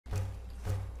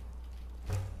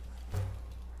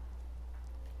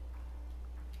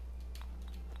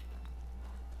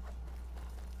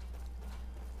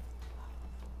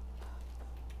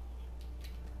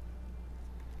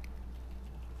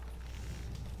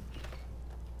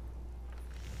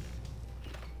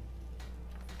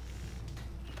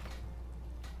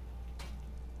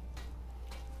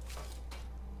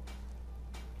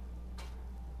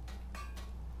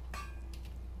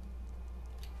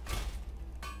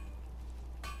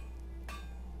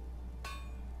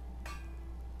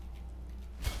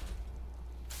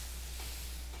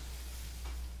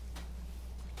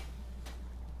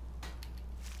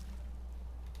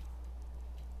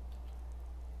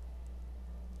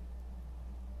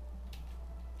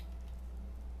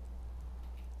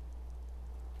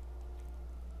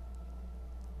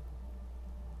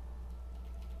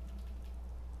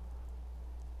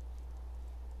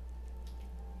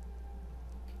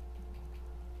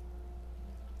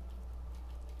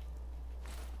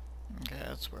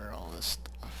that's where all this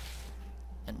stuff,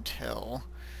 until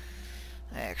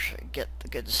I actually get the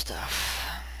good stuff.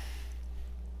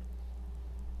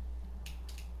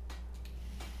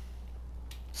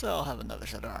 So I'll have another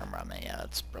set of armor on me. Yeah,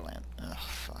 that's brilliant. Ugh,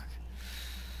 fuck.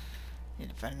 Need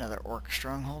to find another orc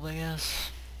stronghold, I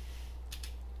guess.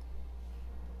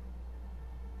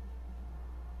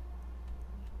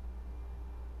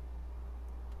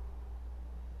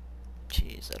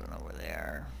 Jeez, I don't know where they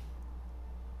are.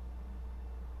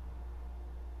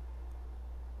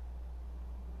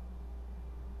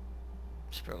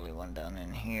 There's probably one down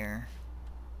in here.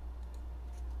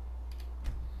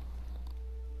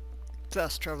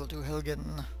 Thus travel to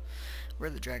Helgen, where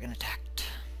the dragon attacked.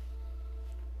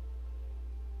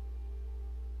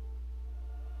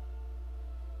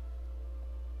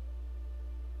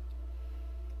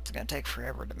 It's gonna take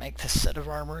forever to make this set of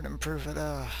armor and improve it.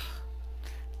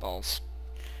 Balls.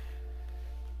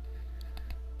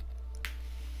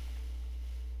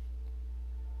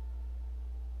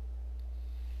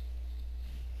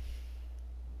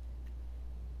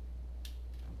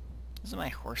 Isn't my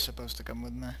horse supposed to come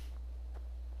with me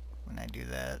when I do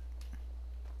that?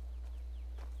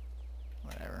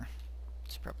 Whatever.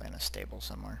 It's probably in a stable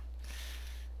somewhere.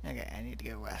 Okay, I need to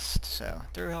go west, so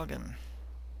through Helgen.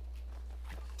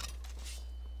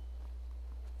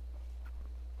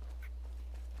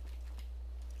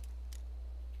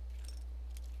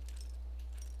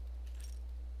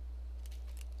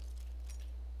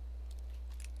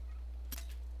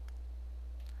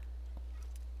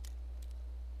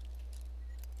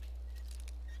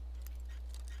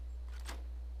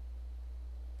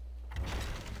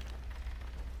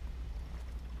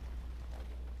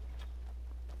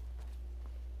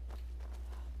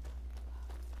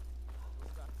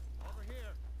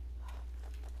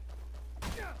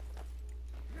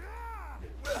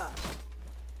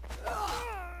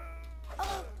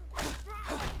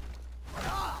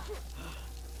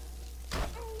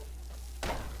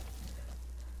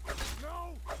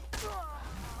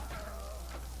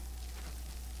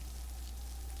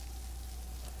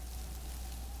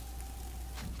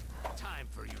 Time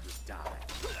for you to die.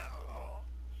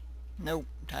 Nope,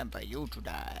 time for you to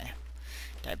die.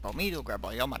 Time for me to grab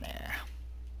all your money.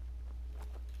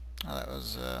 Oh, that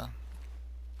was,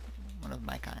 one of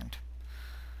my kind.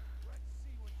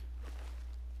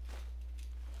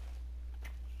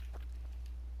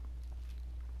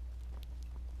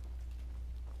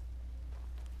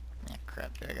 Yeah,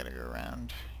 crap, do I gotta go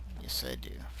around? Yes, I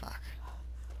do. Fuck.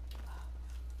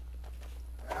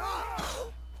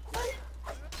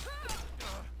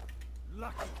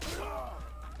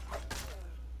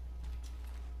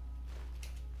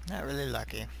 Not really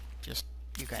lucky. Just,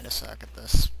 you kinda suck at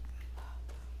this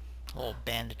whole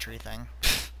banditry thing.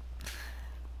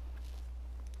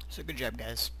 So good job,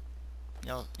 guys.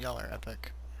 Y'all are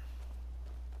epic.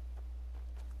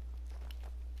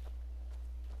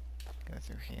 Go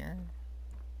through here.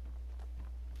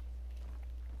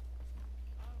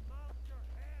 I'll mount your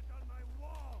head on my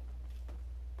wall.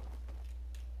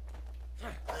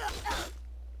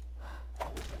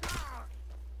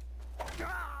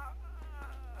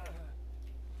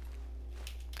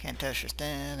 Can't touch this.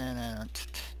 Can't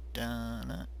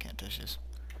touch this.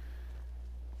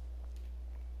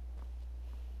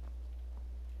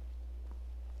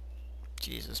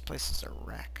 Jeez, this place is a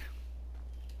wreck.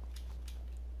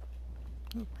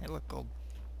 Ooh, hey look, gold.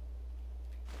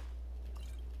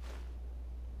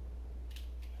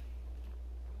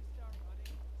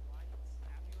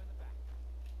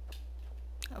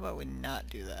 How about we not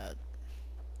do that?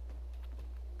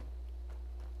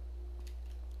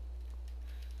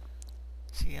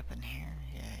 Is he up in here?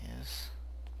 Yeah, he is.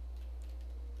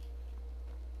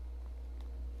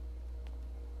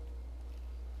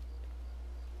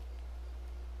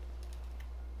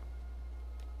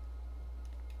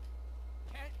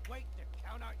 Can't wait to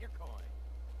count out your coin.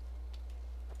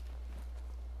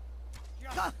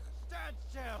 Just stand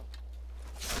still.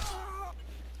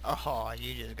 Oh,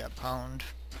 you just got pwned.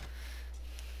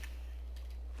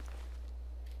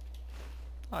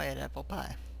 Oh, I had apple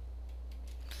pie.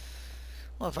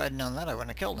 Well, if I'd known that, I wouldn't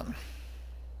have killed him.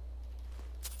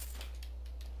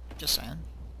 Just saying.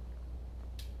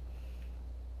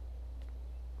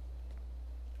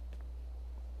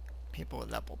 People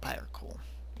with apple pie are cool,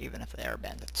 even if they are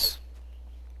bandits.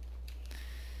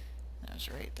 That was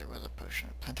right, there was a potion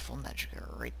of plentiful magic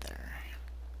right there.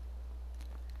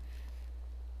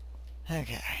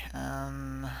 Okay, I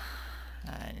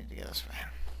need to go this way.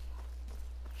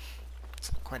 It's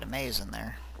quite a maze in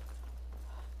there.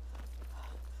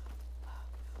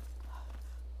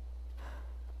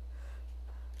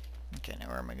 Okay, now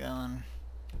where am I going?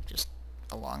 Just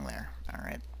along there.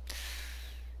 Alright.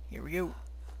 Here we go.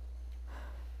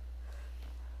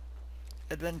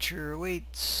 Adventure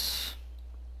awaits.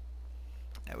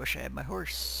 I wish I had my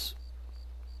horse.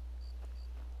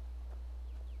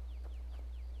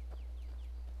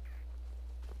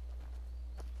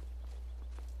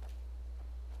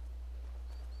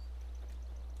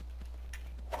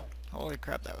 Holy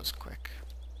crap, that was quick.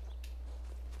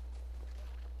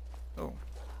 Oh.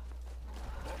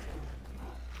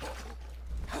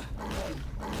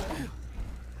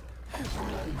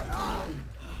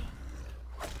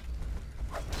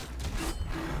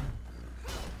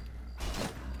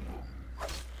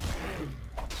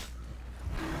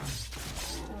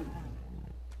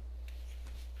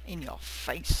 In your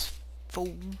face,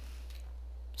 fool.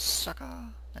 Sucker.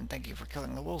 And thank you for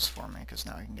killing the wolves for me, because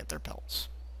now I can get their pelts.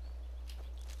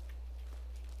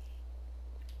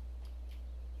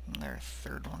 And there's a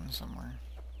third one somewhere.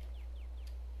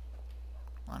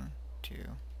 1, 2.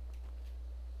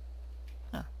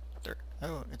 Oh, third.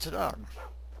 Oh, it's a dog.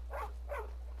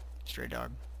 Stray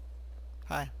dog.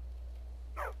 Hi.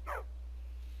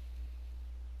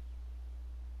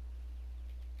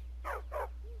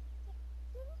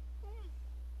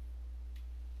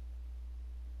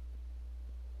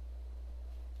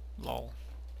 Lol.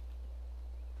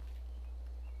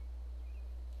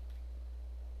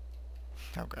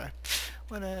 Okay.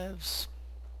 Whatevs.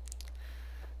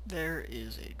 There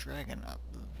is a dragon up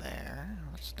there.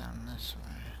 What's down this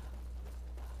way?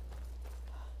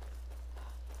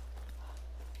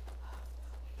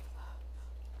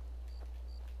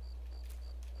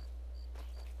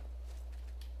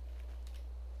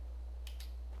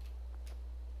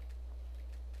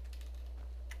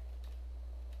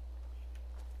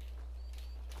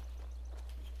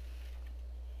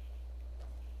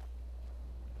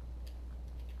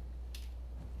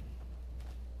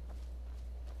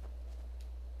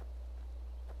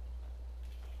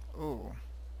 Ooh.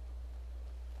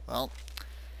 Well,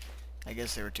 I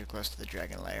guess they were too close to the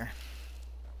dragon lair.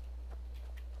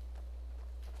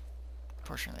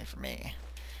 Fortunately for me.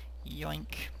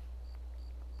 Yoink.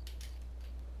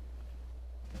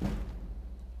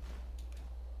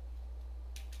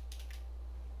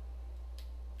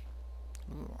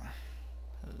 Ooh.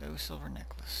 Hello, silver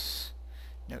necklace.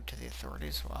 Note to the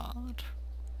authorities. What?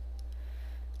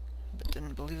 But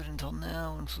didn't believe it until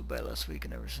now, and flew by last week,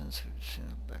 and ever since we've seen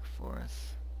it back and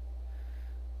forth.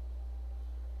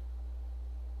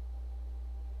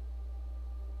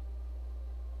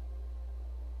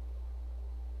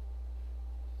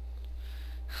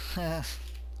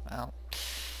 Well,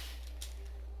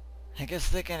 I guess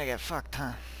they kinda got fucked,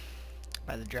 huh?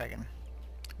 By the dragon.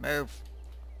 Move!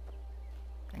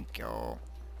 Thank you.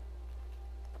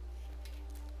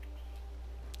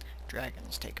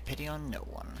 Dragons take pity on no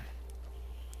one.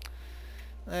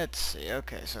 Let's see,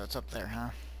 okay, so it's up there,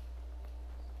 huh?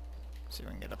 See if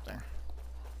we can get up there.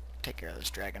 Take care of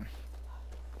this dragon.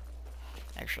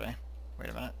 Actually, wait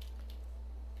a minute.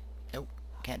 Nope,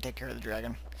 can't take care of the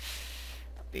dragon.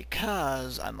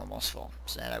 Because I'm almost full,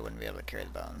 so I wouldn't be able to carry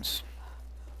the bones.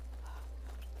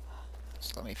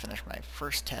 So let me finish my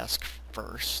first task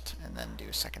first, and then do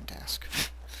a second task.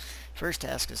 First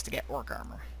task is to get orc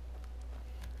armor.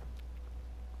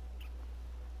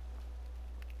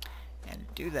 And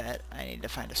to do that, I need to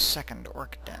find a second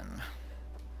orc den.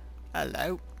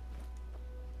 Hello?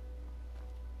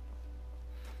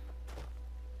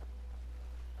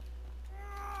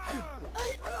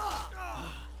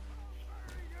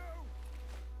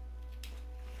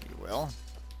 You will.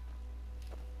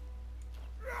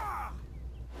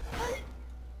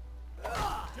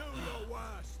 Do your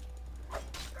worst.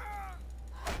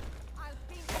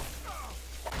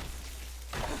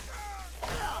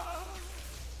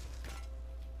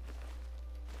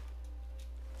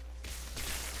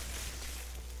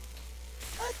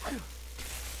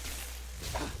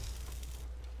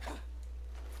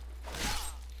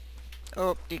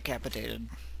 Oh, decapitated.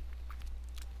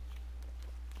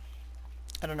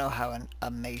 I don't know how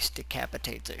a mace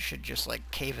decapitates. It should just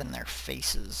like cave in their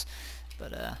faces.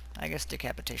 But I guess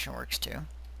decapitation works too.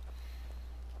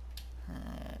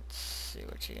 Let's see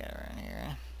what you got around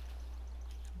here.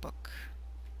 Book.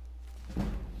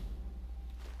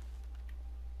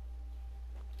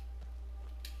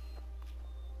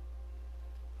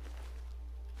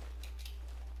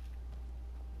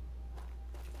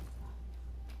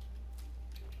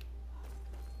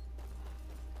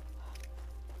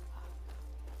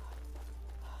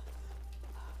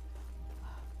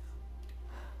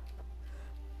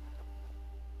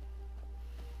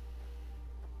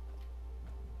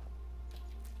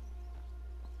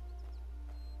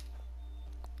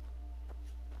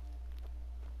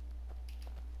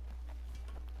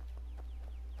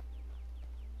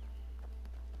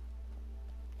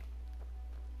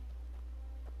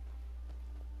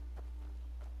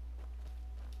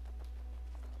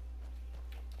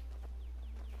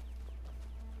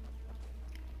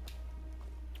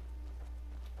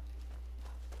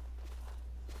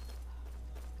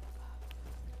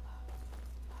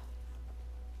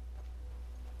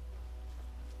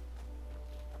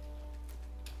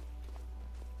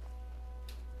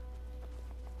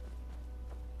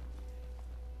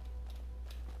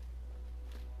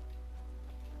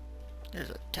 There's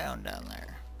a town down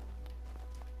there.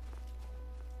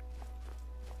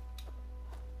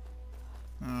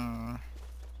 I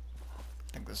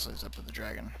think this leads up to the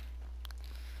dragon.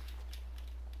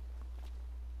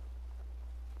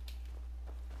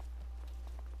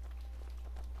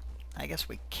 I guess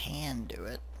we can do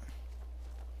it.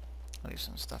 Leave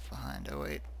some stuff behind. Oh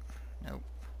wait. Nope.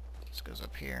 This goes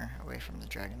up here, away from the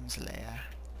dragon's lair.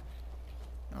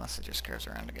 Unless it just curves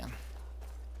around again.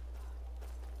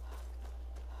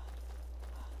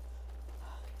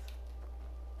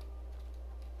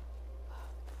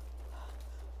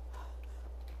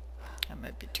 I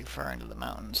might be too far into the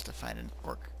mountains to find an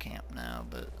orc camp now,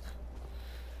 but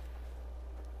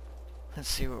let's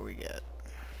see what we get,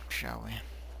 shall we?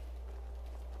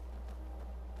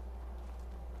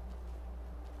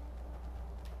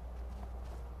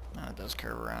 Oh, it does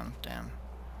curve around, damn.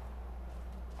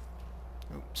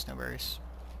 Oop, snowberries.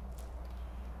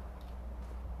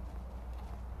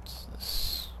 What's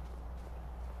this?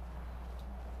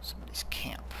 Somebody's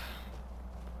camp.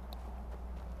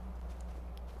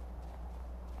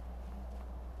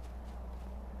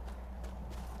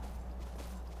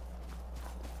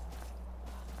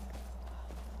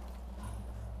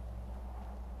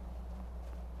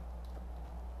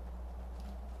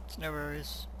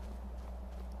 Snowberries.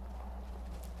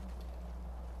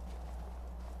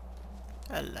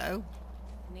 Hello.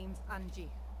 Name's Angi,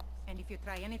 and if you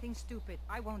try anything stupid,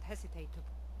 I won't hesitate to.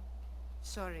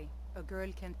 Sorry, a girl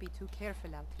can't be too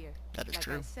careful out here. That is like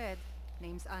true. I said,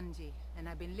 name's Angi, and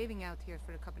I've been living out here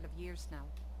for a couple of years now.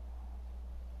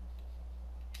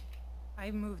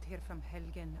 I moved here from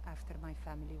Helgen after my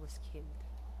family was killed.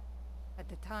 At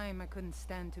the time, I couldn't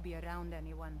stand to be around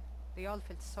anyone. They all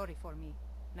felt sorry for me,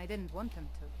 and I didn't want them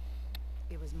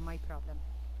to. It was my problem,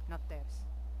 not theirs.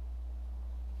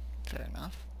 Fair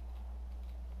enough.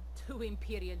 Two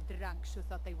imperial drunks who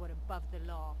thought they were above the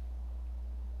law.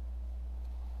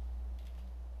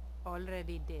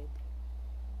 Already did.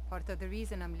 Part of the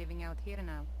reason I'm living out here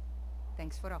now.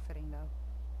 Thanks for offering, though.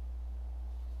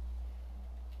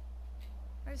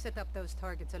 I set up those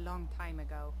targets a long time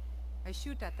ago. I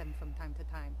shoot at them from time to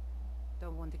time.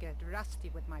 Don't want to get rusty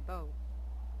with my bow.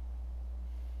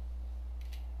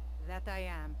 That I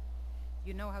am.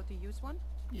 You know how to use one?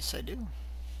 Yes, I do.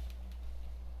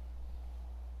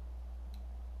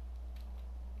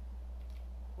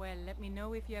 Well, let me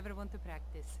know if you ever want to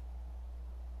practice.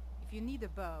 If you need a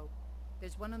bow,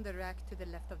 there's one on the rack to the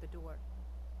left of the door.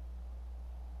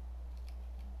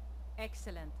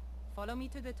 Excellent. Follow me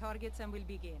to the targets and we'll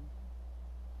begin.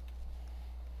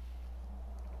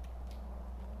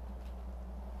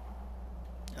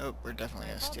 Oh, we're definitely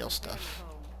My gonna father steal was barely stuff.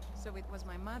 home, so it was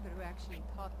my mother who actually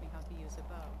taught me how to use a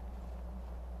bow.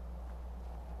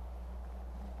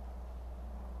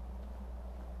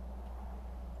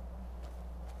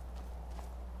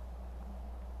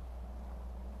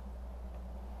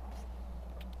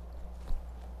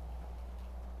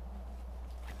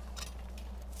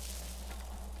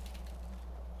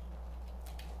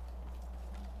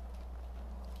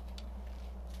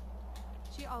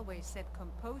 She always said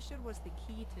composure was the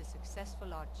key to a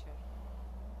successful archer.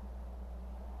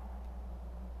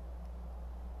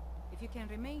 If you can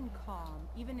remain calm,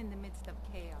 even in the midst of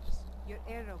chaos, your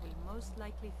arrow will most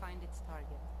likely find its target.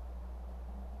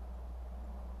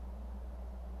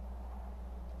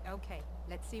 Okay,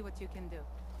 let's see what you can do.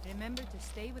 Remember to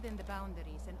stay within the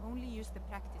boundaries and only use the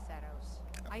practice arrows.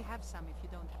 I have some if you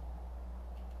don't.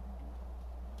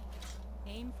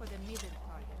 Aim for the middle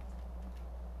target.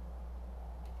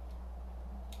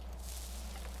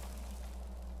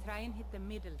 Try and hit the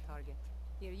middle target.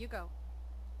 Here you go.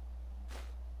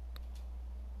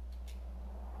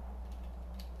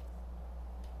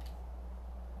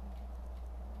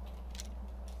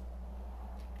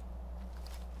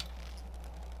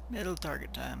 Middle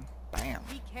target time. Bam.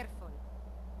 Be careful.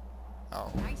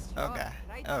 Oh. Nice job. Okay.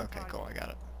 Right Oh, on okay, cool. I target. got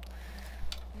it.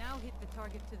 Now hit the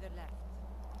target to the left.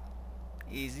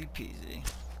 Easy peasy.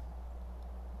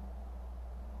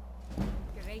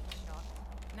 Great shot.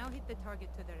 Now hit the target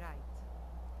to the right.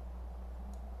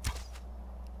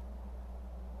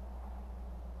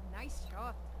 Nice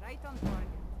shot. Right on target.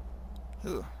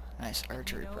 Ooh, nice Let me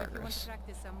archery know if you want to progress.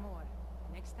 practice some more.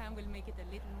 Next time we'll make it a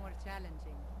little more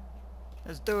challenging.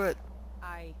 Let's do it.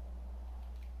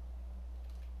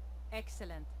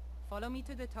 Excellent. Follow me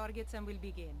to the targets and we'll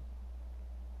begin.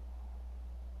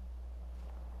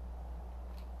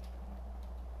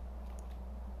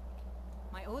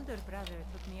 My older brother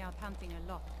took me out hunting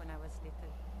a lot when I was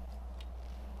little.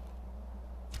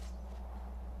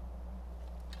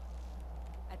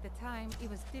 At At the time, it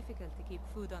was difficult to keep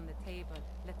food on the table,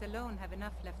 let alone have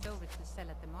enough left over to sell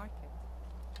at the market.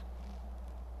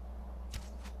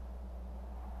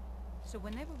 So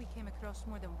whenever we came across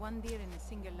more than one deer in a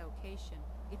single location,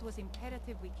 it was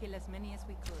imperative we kill as many as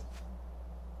we could.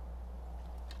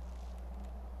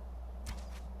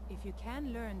 If you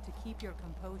can learn to keep your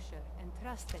composure and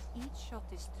trust that each shot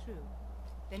is true,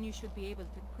 then you should be able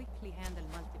to quickly handle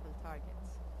multiple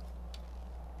targets.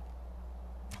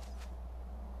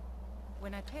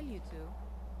 When I tell you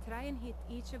to, try and hit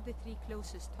each of the 3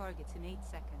 closest targets in 8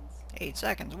 seconds. 8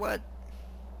 seconds, what?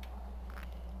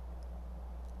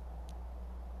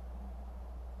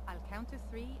 I'll count to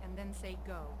 3 and then say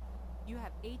go. You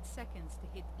have 8 seconds to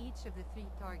hit each of the 3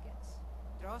 targets.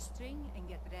 Draw string and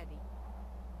get ready.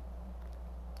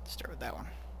 Start with that one.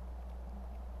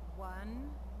 1,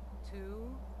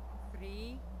 2,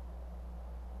 3.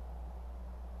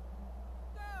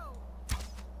 Go!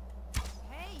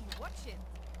 Hey, watch it!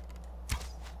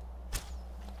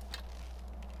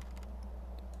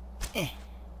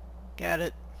 Got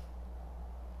it.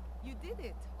 You did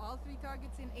it! All 3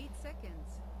 targets in 8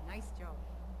 seconds. Nice job.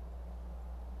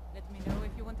 Let me know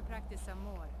if you want to practice some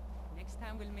more. Next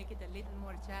time we'll make it a little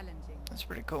more challenging. That's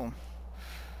pretty cool.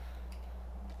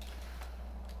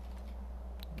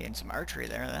 Getting some archery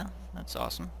there, though. That's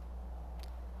awesome.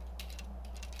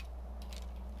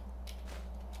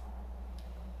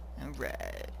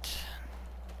 Alright.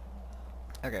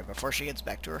 Okay, before she gets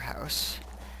back to her house,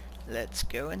 let's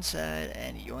go inside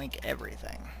and yoink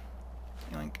everything.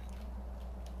 Yoink.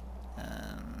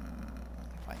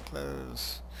 Find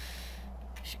clothes.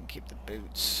 She can keep the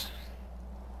boots.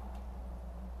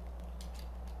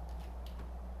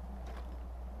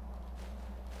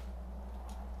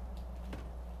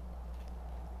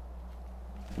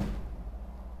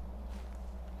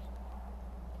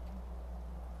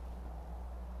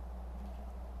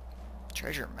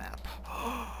 Treasure map.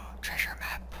 Treasure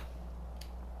map.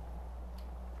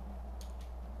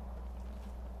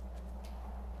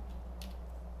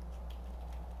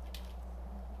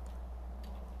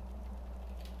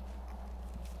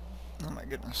 Oh my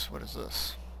goodness, what is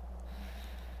this?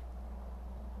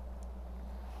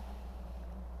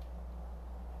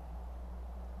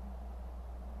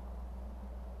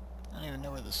 I don't even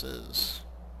know where this is.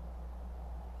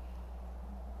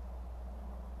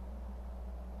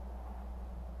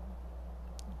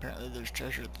 Apparently there's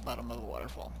treasure at the bottom of the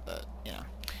waterfall, but, you know,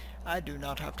 I do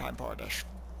not have time for this.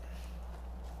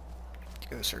 To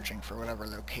go searching for whatever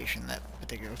location that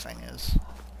particular thing is.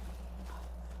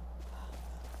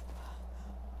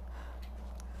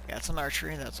 Got some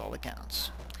archery, that's all that counts.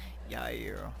 Yeah.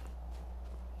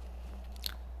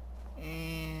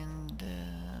 And,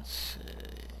 let's see,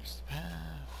 here's the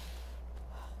path.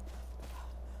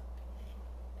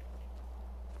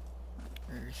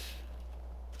 Earth.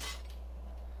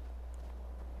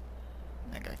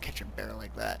 I gotta catch a bear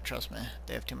like that, trust me.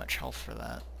 They have too much health for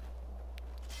that.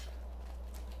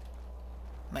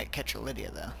 Might catch a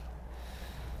Lydia, though.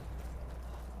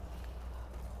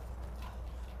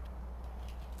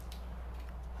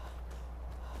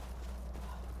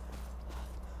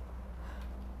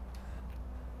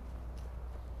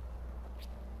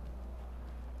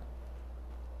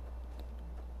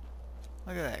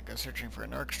 Look at that, go searching for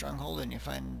an orc stronghold and you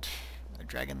find a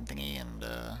dragon thingy and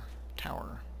a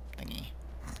tower thingy.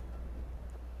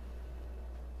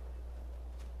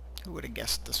 Who would have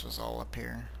guessed this was all up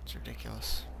here? It's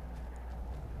ridiculous.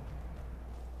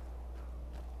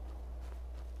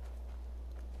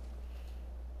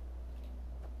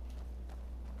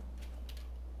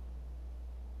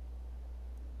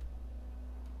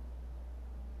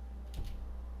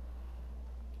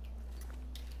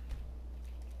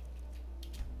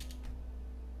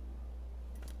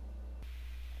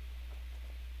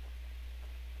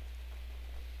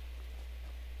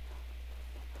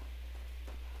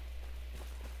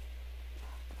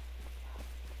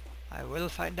 I will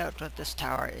find out what this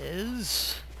tower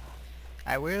is.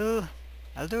 I will.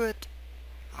 I'll do it.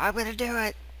 I'm gonna do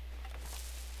it.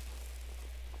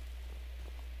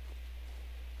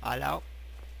 Hello?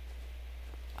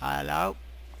 Hello?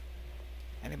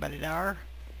 Anybody there?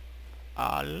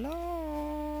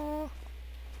 Hello?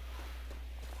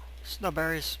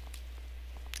 Snowberries.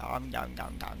 Nom nom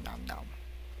nom nom nom nom.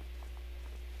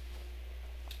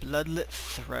 Bloodlet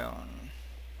Throne.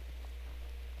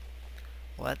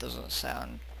 Well, that doesn't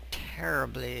sound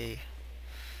terribly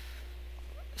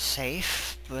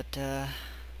safe, but there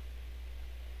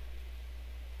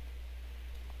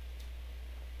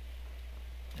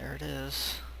it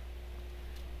is.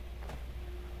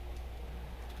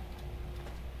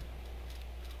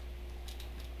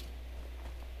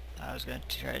 I was going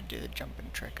to try to do the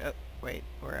jumping trick. Oh, wait,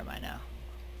 where am I now?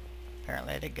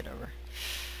 Apparently I did get over.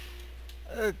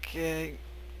 Okay.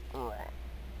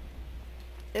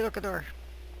 Hey, look, a door.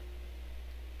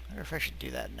 I wonder if I should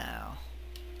do that now.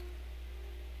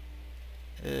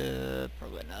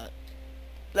 Probably not.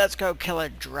 Let's go kill a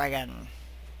dragon.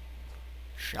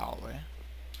 Shall we?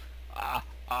 Ah,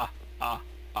 ah, ah,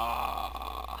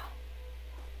 ah.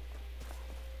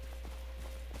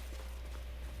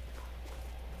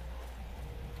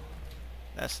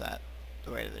 That's not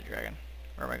the way to the dragon.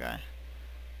 Where am I going?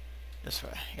 This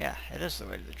way. Yeah, it is the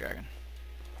way to the dragon.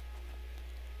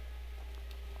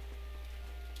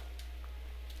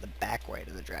 The back way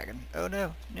to the dragon. Oh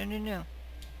no. No, no, no.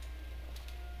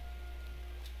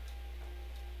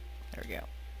 There we go.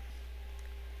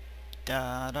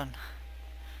 Dun-dun.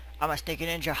 I'm a sneaky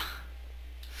ninja.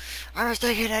 I'm a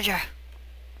sneaky ninja.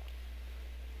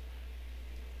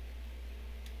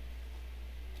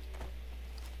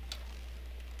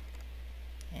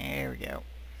 There we go.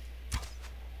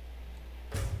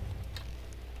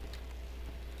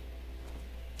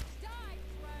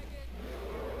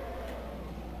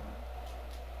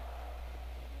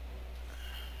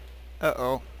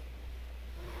 Uh-oh.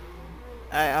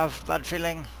 I have bad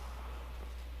feeling.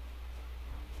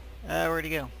 Where'd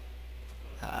he go?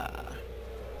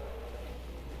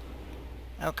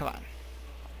 Oh, come on.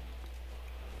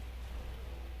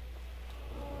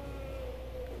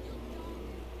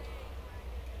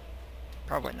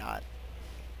 Probably not.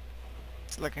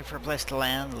 It's looking for a place to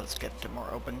land. Let's get to more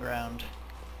open ground.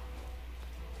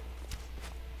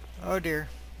 Oh dear.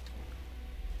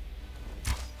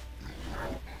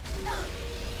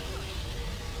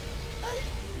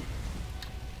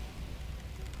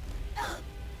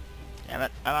 Damn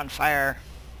it, I'm on fire.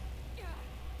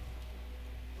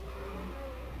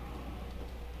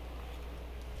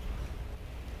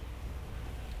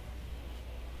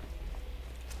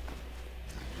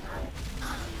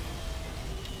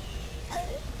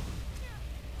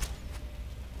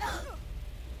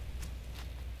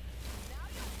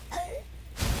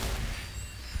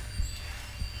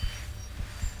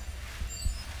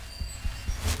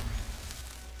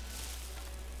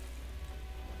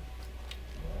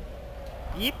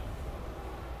 Yep.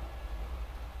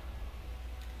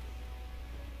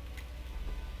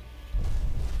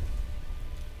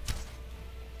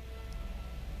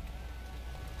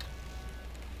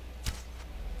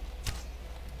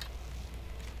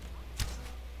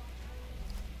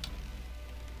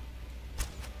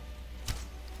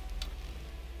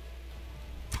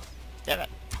 Damn it.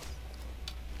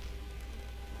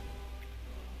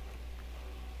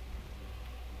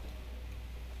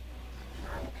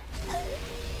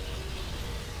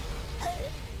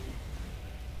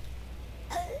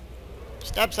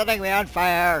 Stop setting me on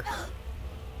fire!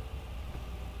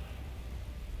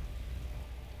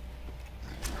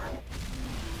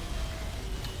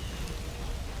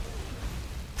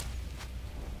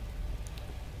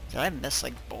 Did I miss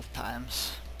like both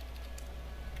times?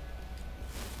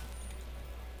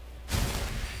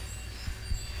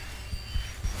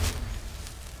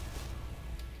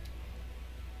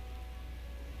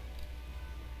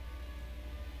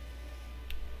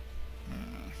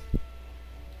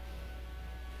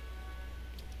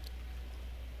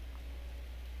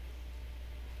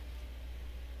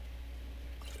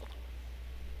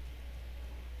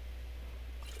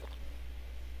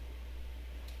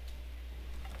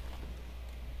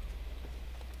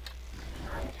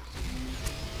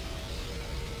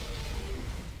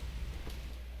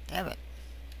 Damn it.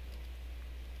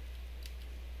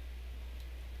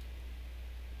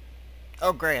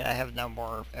 Oh great, I have no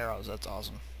more arrows, that's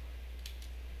awesome.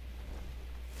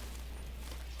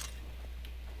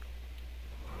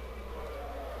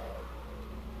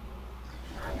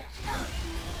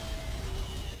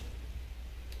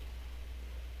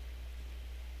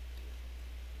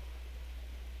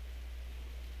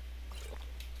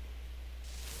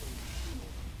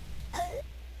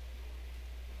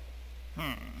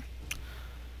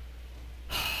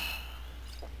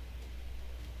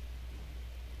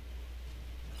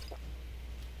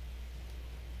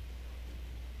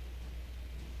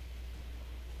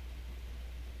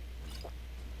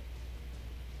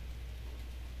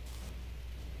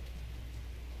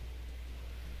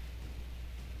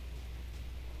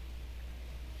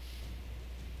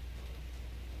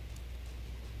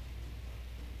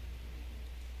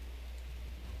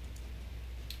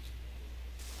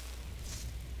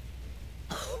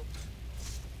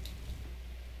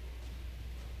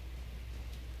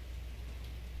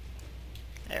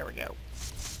 There we go.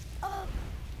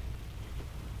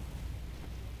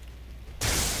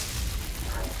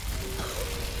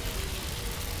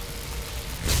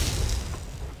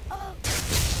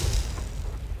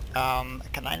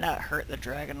 Can I not hurt the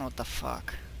dragon? What the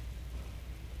fuck?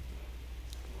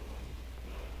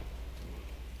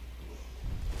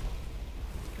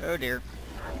 Oh dear.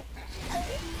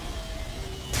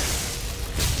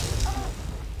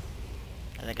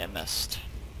 I think I missed.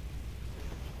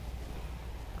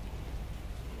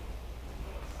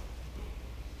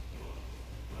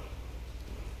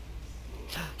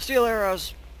 Steel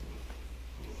arrows!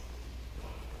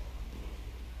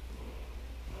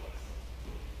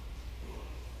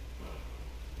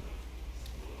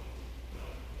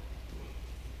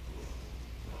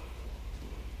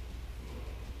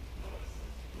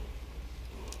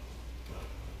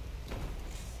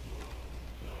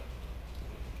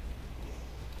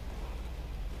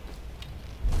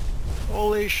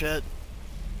 Holy shit.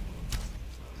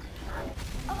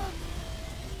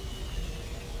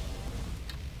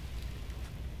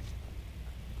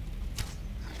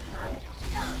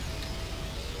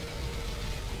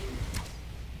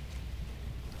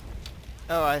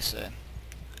 Oh, I see.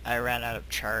 I ran out of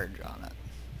charge on it.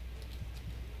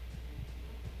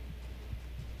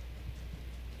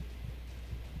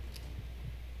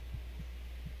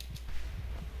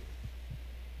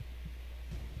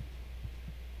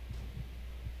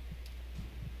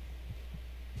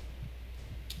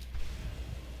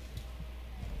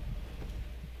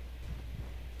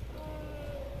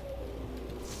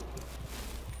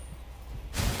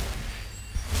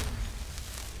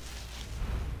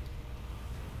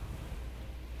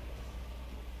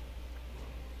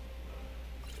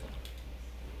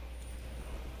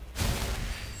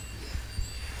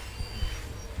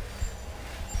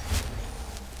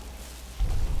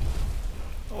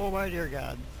 Oh my dear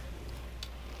God.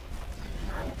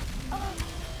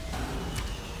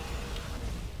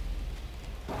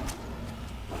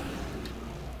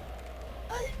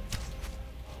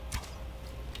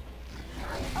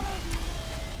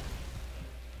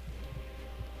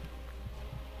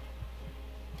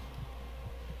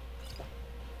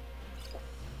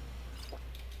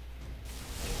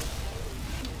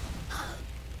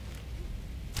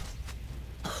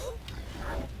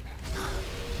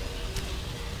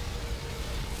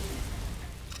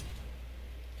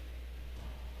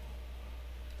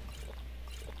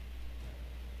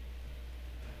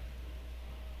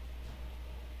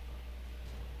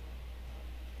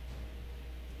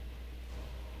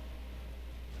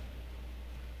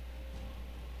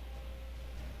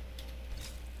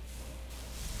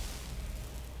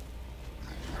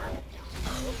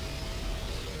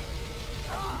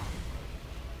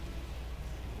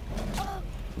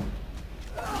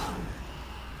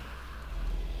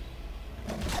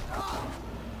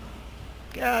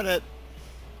 Got it.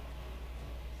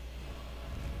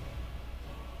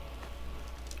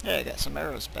 Yeah, I got some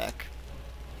arrows back.